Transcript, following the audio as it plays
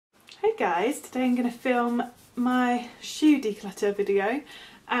Hey guys, today I'm going to film my shoe declutter video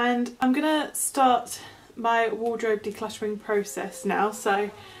and I'm going to start my wardrobe decluttering process now. So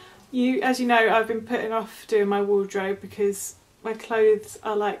as you know, I've been putting off doing my wardrobe because my clothes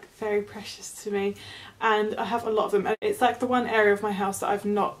are like very precious to me and I have a lot of them. It's like the one area of my house that I've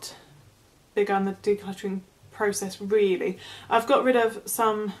not begun the decluttering process really. I've got rid of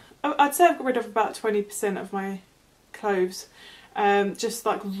some, I'd say I've got rid of about 20% of my clothes. Just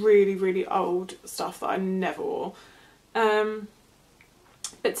like really old stuff that I never wore.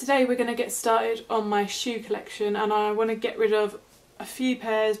 But today we're going to get started on my shoe collection and I want to get rid of a few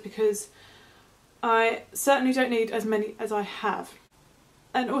pairs because I certainly don't need as many as I have.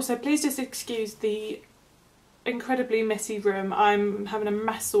 And also please just excuse the incredibly messy room. I'm having a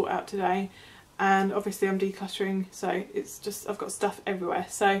mass sort out today and obviously I'm decluttering, so it's just I've got stuff everywhere.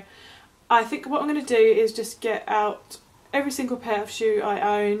 So I think what I'm going to do is just get out every single pair of shoe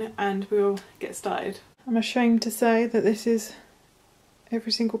I own and we'll get started. I'm ashamed to say that this is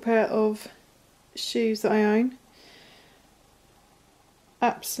every single pair of shoes that I own.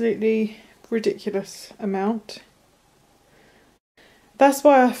 Absolutely ridiculous amount. That's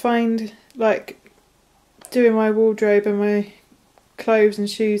why I find like doing my wardrobe and my clothes and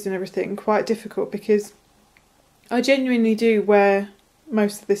shoes and everything quite difficult because I genuinely do wear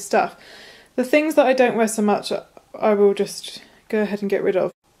most of this stuff. The things that I don't wear so much I will just go ahead and get rid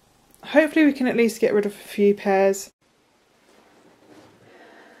of. Hopefully we can at least get rid of a few pairs.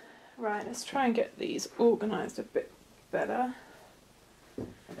 Right, let's try and get these organised a bit better. I'm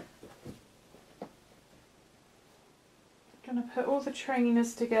going to put all the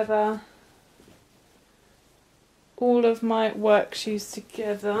trainers together, all of my work shoes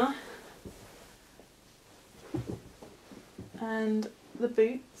together, and the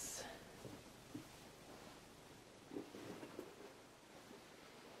boots.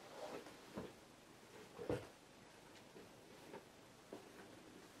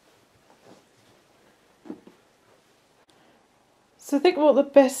 So I think what the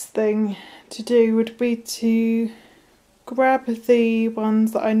best thing to do would be to grab the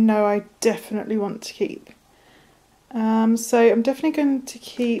ones that I know I definitely want to keep. So I'm definitely going to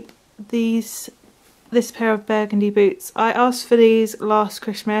keep this pair of burgundy boots. I asked for these last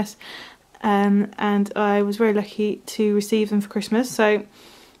Christmas and I was very lucky to receive them for Christmas. So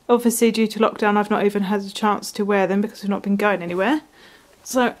obviously due to lockdown I've not even had a chance to wear them because we've not been going anywhere.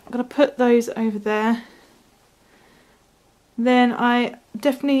 So I'm going to put those over there. Then I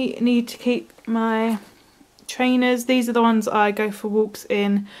definitely need to keep my trainers. These are the ones I go for walks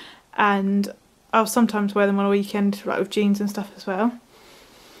in and I'll sometimes wear them on a weekend like with jeans and stuff as well.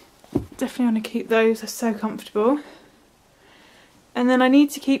 Definitely want to keep those, they're so comfortable. And then I need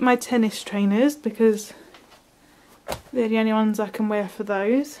to keep my tennis trainers because they're the only ones I can wear for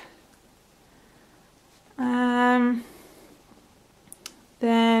those. Then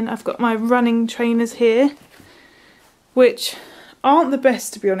I've got my running trainers here, which aren't the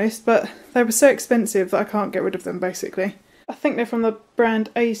best to be honest, but they were so expensive that I can't get rid of them basically. I think they're from the brand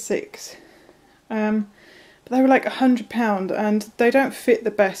A6, but they were like £100 and they don't fit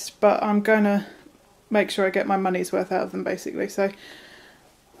the best, but I'm gonna make sure I get my money's worth out of them basically, so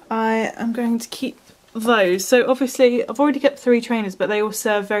I am going to keep those. So obviously I've already kept 3 trainers but they all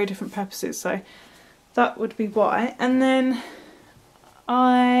serve very different purposes, so that would be why. And then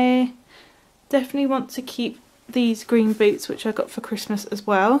I definitely want to keep these green boots which I got for Christmas as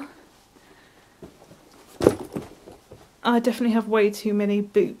well. I definitely have way too many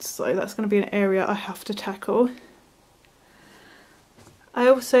boots, so that's going to be an area I have to tackle. I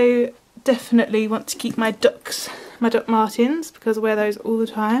also definitely want to keep my Doc Martens because I wear those all the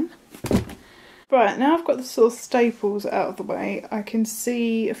time. Right, now I've got the sort of staples out of the way, I can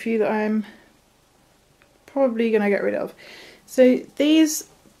see a few that I'm probably going to get rid of. So these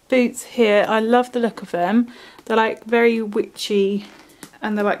boots here, I love the look of them. They're like very witchy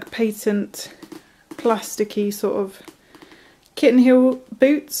and they're like patent plasticky sort of kitten heel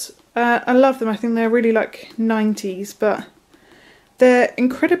boots. I love them, I think they're really like 90s, but they're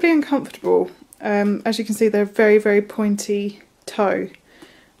incredibly uncomfortable. As you can see they're very pointy toe,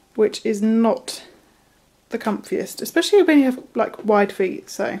 which is not the comfiest, especially when you have like wide feet.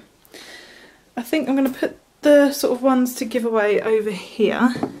 So I think I'm going to put the sort of ones to give away over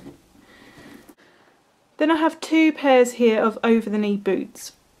here. Then I have 2 pairs here of over the knee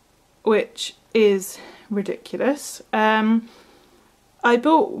boots, which is ridiculous. I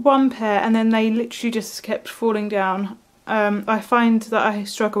bought 1 pair and then they literally just kept falling down. I find that I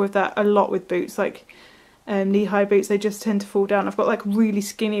struggle with that a lot with boots, like knee-high boots, they just tend to fall down. I've got like really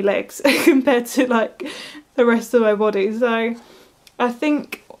skinny legs compared to like the rest of my body, so I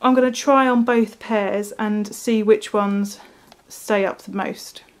think I'm going to try on both pairs and see which ones stay up the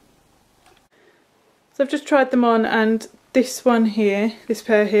most. So I've just tried them on, and this one here, this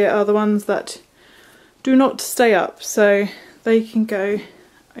pair here, are the ones that do not stay up, so they can go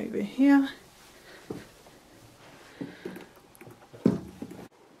over here.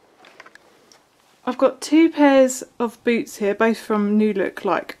 I've got two pairs of boots here, both from New Look,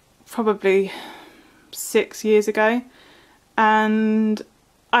 like probably 6 years ago, and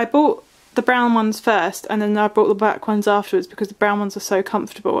I bought the brown ones first and then I bought the black ones afterwards because the brown ones are so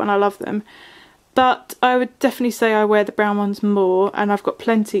comfortable and I love them. But I would definitely say I wear the brown ones more, and I've got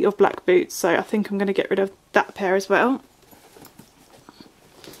plenty of black boots, so I think I'm going to get rid of that pair as well.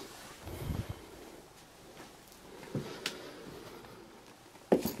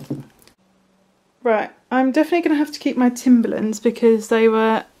 Right, I'm definitely going to have to keep my Timberlands because they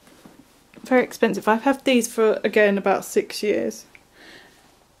were very expensive. I've had these for, again, about 6 years.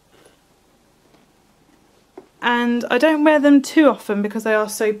 And I don't wear them too often because they are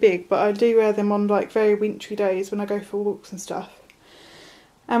so big, but I do wear them on like very wintry days when I go for walks and stuff.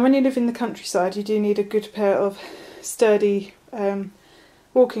 And when you live in the countryside, you do need a good pair of sturdy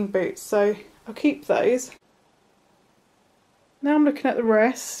walking boots, so I'll keep those. Now I'm looking at the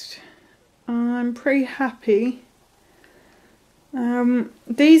rest. I'm pretty happy.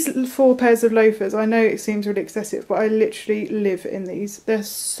 These 4 pairs of loafers, I know it seems really excessive, but I literally live in these. They're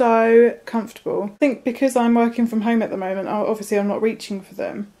so comfortable. I think because I'm working from home at the moment, obviously I'm not reaching for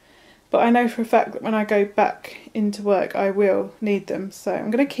them, but I know for a fact that when I go back into work I will need them, so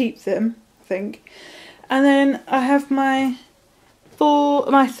I'm going to keep them, I think. And then I have my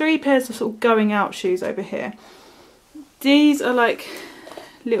 3 pairs of sort of going out shoes over here. These are like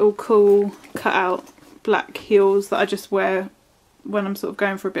little cool cut out black heels that I just wear when I'm sort of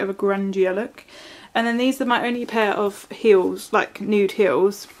going for a bit of a grungier look. And then these are my only pair of heels, like nude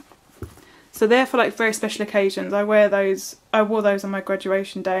heels. So they're for like very special occasions. I wear those, I wore those on my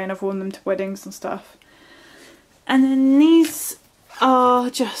graduation day and I've worn them to weddings and stuff. And then these are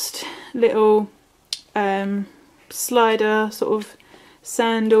just little slider sort of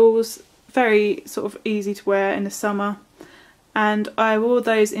sandals, very sort of easy to wear in the summer. And I wore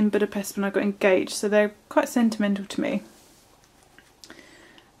those in Budapest when I got engaged, so they're quite sentimental to me.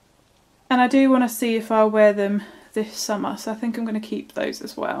 And I do want to see if I'll wear them this summer, so I think I'm going to keep those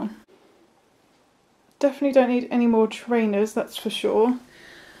as well. Definitely don't need any more trainers, that's for sure.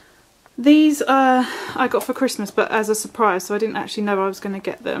 These I got for Christmas, but as a surprise, so I didn't actually know I was going to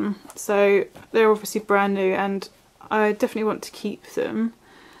get them. So they're obviously brand new and I definitely want to keep them.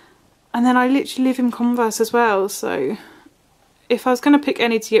 And then I literally live in Converse as well, so if I was going to pick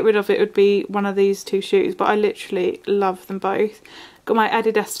any to get rid of, it would be one of these 2 shoes, but I literally love them both. Got my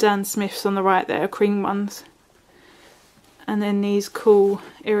Adidas Stan Smiths on the right there, cream ones. And then these cool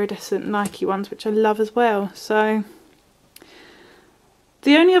iridescent Nike ones, which I love as well. So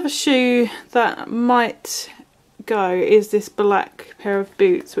the only other shoe that might go is this black pair of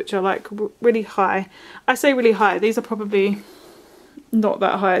boots, which are like really high. I say really high, these are probably not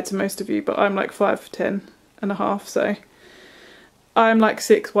that high to most of you, but I'm like 5'10" and a half, so I'm like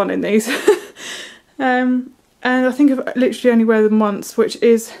 6'1" in these. And I think I've literally only wear them once, which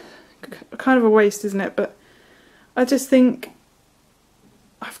is kind of a waste, isn't it? But I just think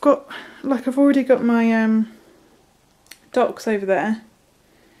I've already got my Docs over there.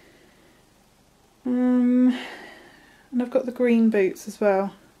 And I've got the green boots as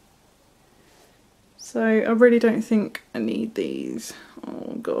well. So I really don't think I need these.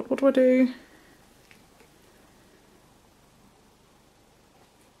 Oh god, what do I do?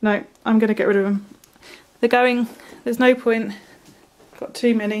 No, I'm going to get rid of them. They're going, there's no point. Got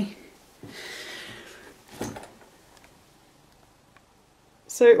too many.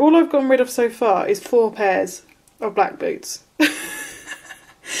 So all I've gotten rid of so far is 4 pairs of black boots.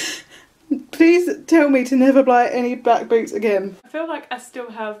 Please tell me to never buy any black boots again. I feel like I still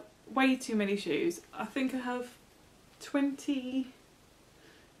have way too many shoes. I think I have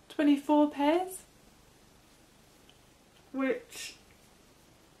 24 pairs, which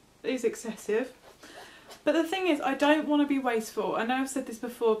is excessive. But the thing is, I don't want to be wasteful. I know I've said this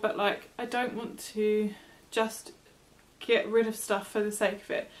before, but like, I don't want to just get rid of stuff for the sake of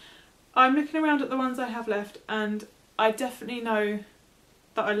it. I'm looking around at the ones I have left and I definitely know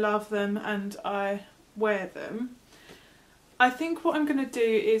that I love them and I wear them. I think what I'm going to do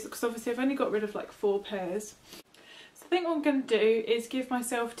is, because obviously I've only got rid of like 4 pairs, so I think what I'm going to do is give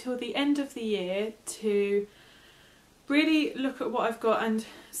myself till the end of the year to really look at what I've got and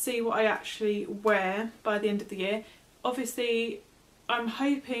see what I actually wear by the end of the year. Obviously I'm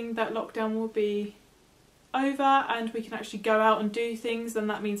hoping that lockdown will be over and we can actually go out and do things, then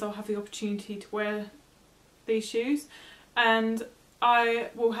that means I'll have the opportunity to wear these shoes, and I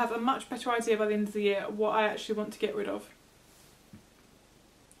will have a much better idea by the end of the year what I actually want to get rid of,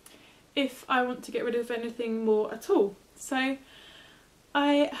 if I want to get rid of anything more at all. So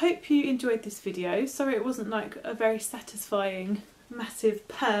I hope you enjoyed this video. Sorry it wasn't like a very satisfying massive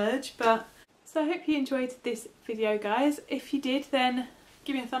purge, but so I hope you enjoyed this video, guys. If you did, then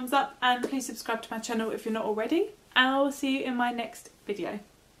give me a thumbs up and please subscribe to my channel if you're not already, and I will see you in my next video.